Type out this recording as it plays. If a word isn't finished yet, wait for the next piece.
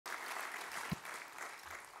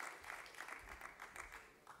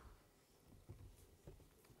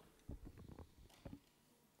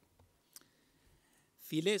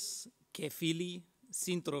Φίλες και φίλοι,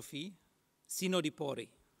 σύντροφοι, συνοδοιπόροι.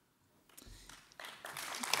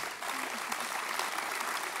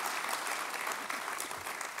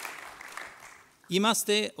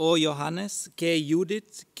 Είμαστε ο Johannes και η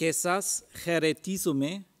Judith και σας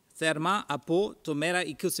χαιρετίζουμε θερμά από το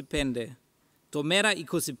MERA25, το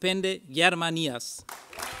MERA25 Γερμανίας.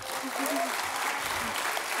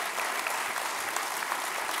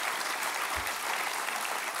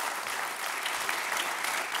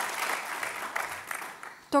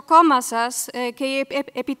 Το κόμμα σας και οι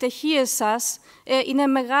επιτυχίες σας είναι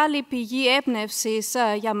μεγάλη πηγή έμπνευσης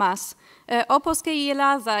για μας. Όπως και η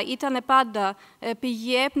Ελλάδα ήταν πάντα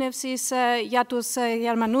πηγή έμπνευσης για τους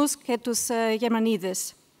Γερμανούς και τους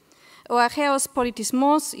Γερμανίδες. Ο αρχαίος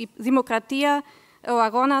πολιτισμός, η δημοκρατία, ο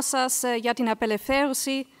αγώνας σας για την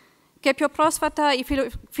απελευθέρωση και πιο πρόσφατα η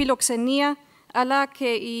φιλοξενία, αλλά και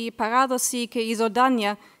η παράδοση και η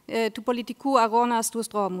ζωντάνια του πολιτικού αγώνα στους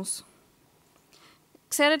δρόμους.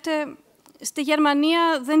 Ξέρετε, στη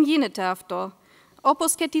Γερμανία δεν γίνεται αυτό.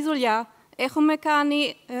 Όπως και τη δουλειά, έχουμε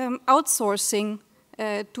κάνει outsourcing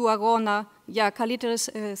του αγώνα για καλύτερες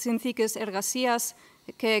συνθήκες εργασίας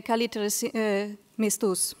και καλύτερες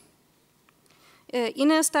μισθούς.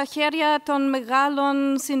 Είναι στα χέρια των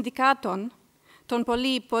μεγάλων συνδικάτων, των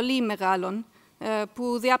πολύ μεγάλων,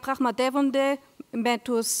 που διαπραγματεύονται με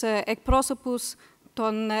τους εκπρόσωπους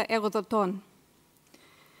των εργοδοτών.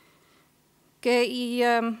 Και οι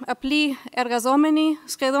απλοί εργαζόμενοι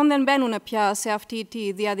σχεδόν δεν μπαίνουν πια σε αυτή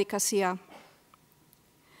τη διαδικασία.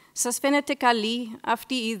 Σας φαίνεται καλή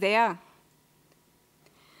αυτή η ιδέα?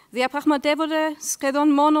 Διαπραγματεύονται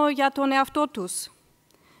σχεδόν μόνο για τον εαυτό τους,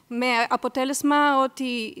 με αποτέλεσμα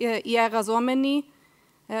ότι οι εργαζόμενοι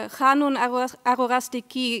χάνουν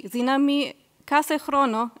αγοραστική δύναμη κάθε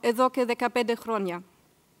χρόνο εδώ και 15 χρόνια.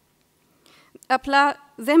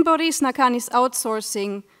 Απλά δεν μπορείς να κάνεις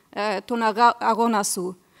outsourcing τον αγώνα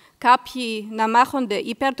σου. Κάποιοι να μάχονται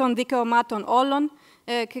υπέρ των δικαιωμάτων όλων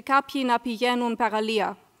και κάποιοι να πηγαίνουν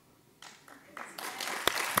παραλία.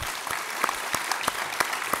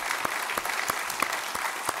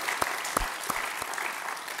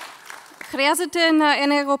 Χρειάζεται να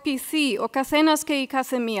ενεργοποιηθεί ο καθένας και η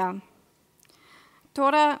καθεμία.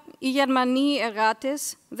 Τώρα οι Γερμανοί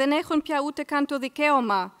εργάτες δεν έχουν πια ούτε καν το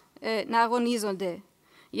δικαίωμα να αγωνίζονται.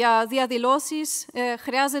 Για διαδηλώσεις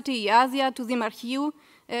χρειάζεται η άδεια του Δημαρχείου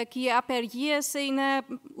και οι απεργίες είναι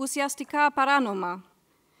ουσιαστικά παράνομα.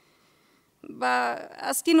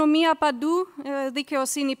 Αστυνομία παντού,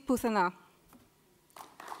 δικαιοσύνη πουθενά.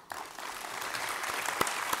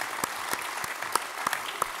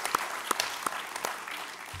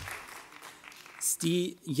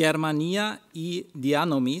 Στη Γερμανία οι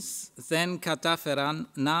διανομείς δεν κατάφεραν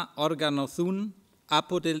να οργανωθούν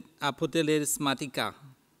αποτελεσματικά.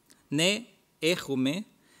 Ναι, έχουμε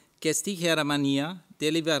και στη Γερμανία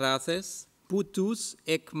τελειβεράδες που τους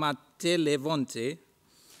εκμεταλλεύονται.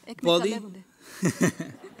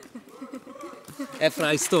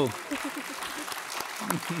 Ευχαριστώ.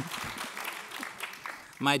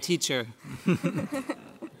 My teacher.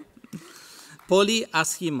 Πολύ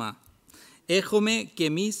άσχημα. Έχουμε και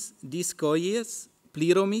εμείς δυσκολίες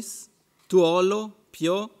πληρωμής του όλο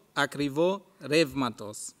πιο ακριβού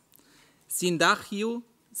ρεύματος.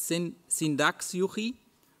 Συνταξιούχοι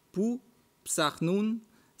που ψάχνουν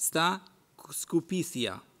στα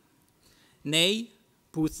σκουπίδια. Νέοι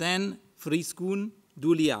που δεν βρίσκουν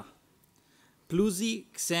δουλειά. Πλούσιοι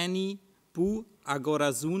ξένοι που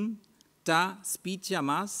αγοράζουν τα σπίτια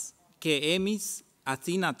μας και εμείς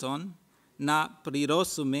αδύνατον να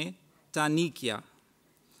πληρώσουμε τα νοίκια.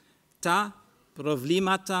 Τα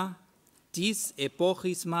προβλήματα της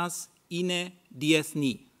εποχής μας είναι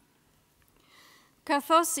διεθνή.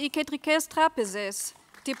 Καθώς οι κεντρικές τράπεζες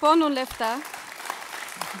τυπώνουν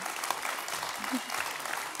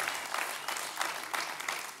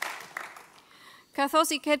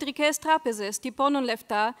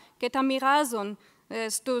λεφτά, και τα μοιράζουν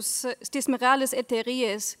στις μεγάλες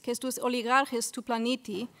εταιρείες και στους ολιγάρχες του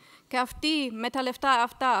πλανήτη, και αυτοί με τα λεφτά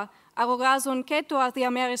αυτά αγοράζουν και το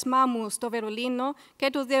διαμέρισμά μου στο Βερολίνο και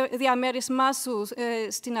το διαμέρισμά σου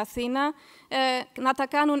στην Αθήνα, να τα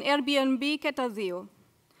κάνουν Airbnb και τα δύο.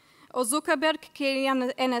 Ο Zuckerberg και η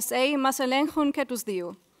NSA μας ελέγχουν και τους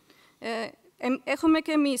δύο. Έχουμε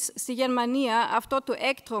και εμείς στη Γερμανία αυτό το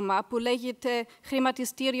έκτρωμα που λέγεται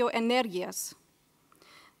χρηματιστήριο ενέργειας.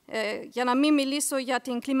 Για να μην μιλήσω για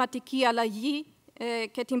την κλιματική αλλαγή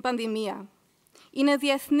και την πανδημία. Είναι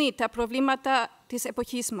διεθνή τα προβλήματα της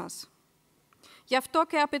εποχής μας. Γι' αυτό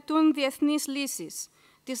και απαιτούν διεθνείς λύσεις.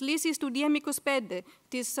 Τις λύσεις του DM25,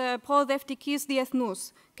 της προοδευτικής διεθνούς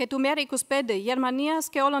και του MERA25 Γερμανίας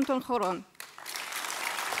και όλων των χωρών.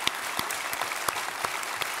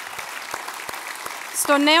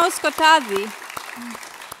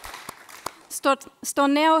 Στο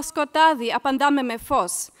νέο σκοτάδι απαντάμε με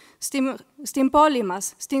φως, στην πόλη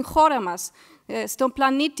μας, στην χώρα μας, στον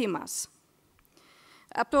πλανήτη μας.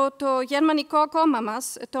 Από το γερμανικό κόμμα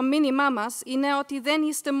μας, το μήνυμά μας είναι ότι δεν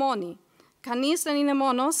είστε μόνοι. Κανείς δεν είναι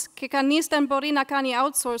μόνος και κανείς δεν μπορεί να κάνει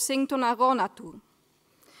outsourcing τον αγώνα του.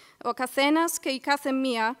 Ο καθένας και η κάθε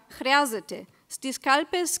μία χρειάζεται στις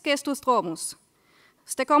κάλπες και στους δρόμους.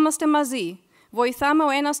 Στεκόμαστε μαζί, βοηθάμε ο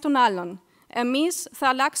ένας τον άλλον. Εμείς θα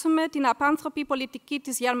αλλάξουμε την απάνθρωπη πολιτική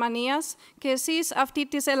της Γερμανίας και εσείς αυτή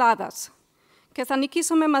της Ελλάδας. Και θα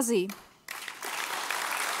νικήσουμε μαζί.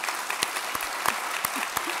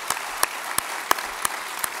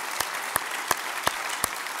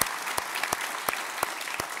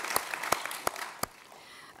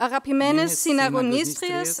 Αγαπημένες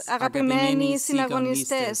συναγωνίστριες, αγαπημένοι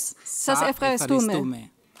συναγωνιστές, σας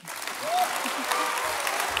ευχαριστούμε.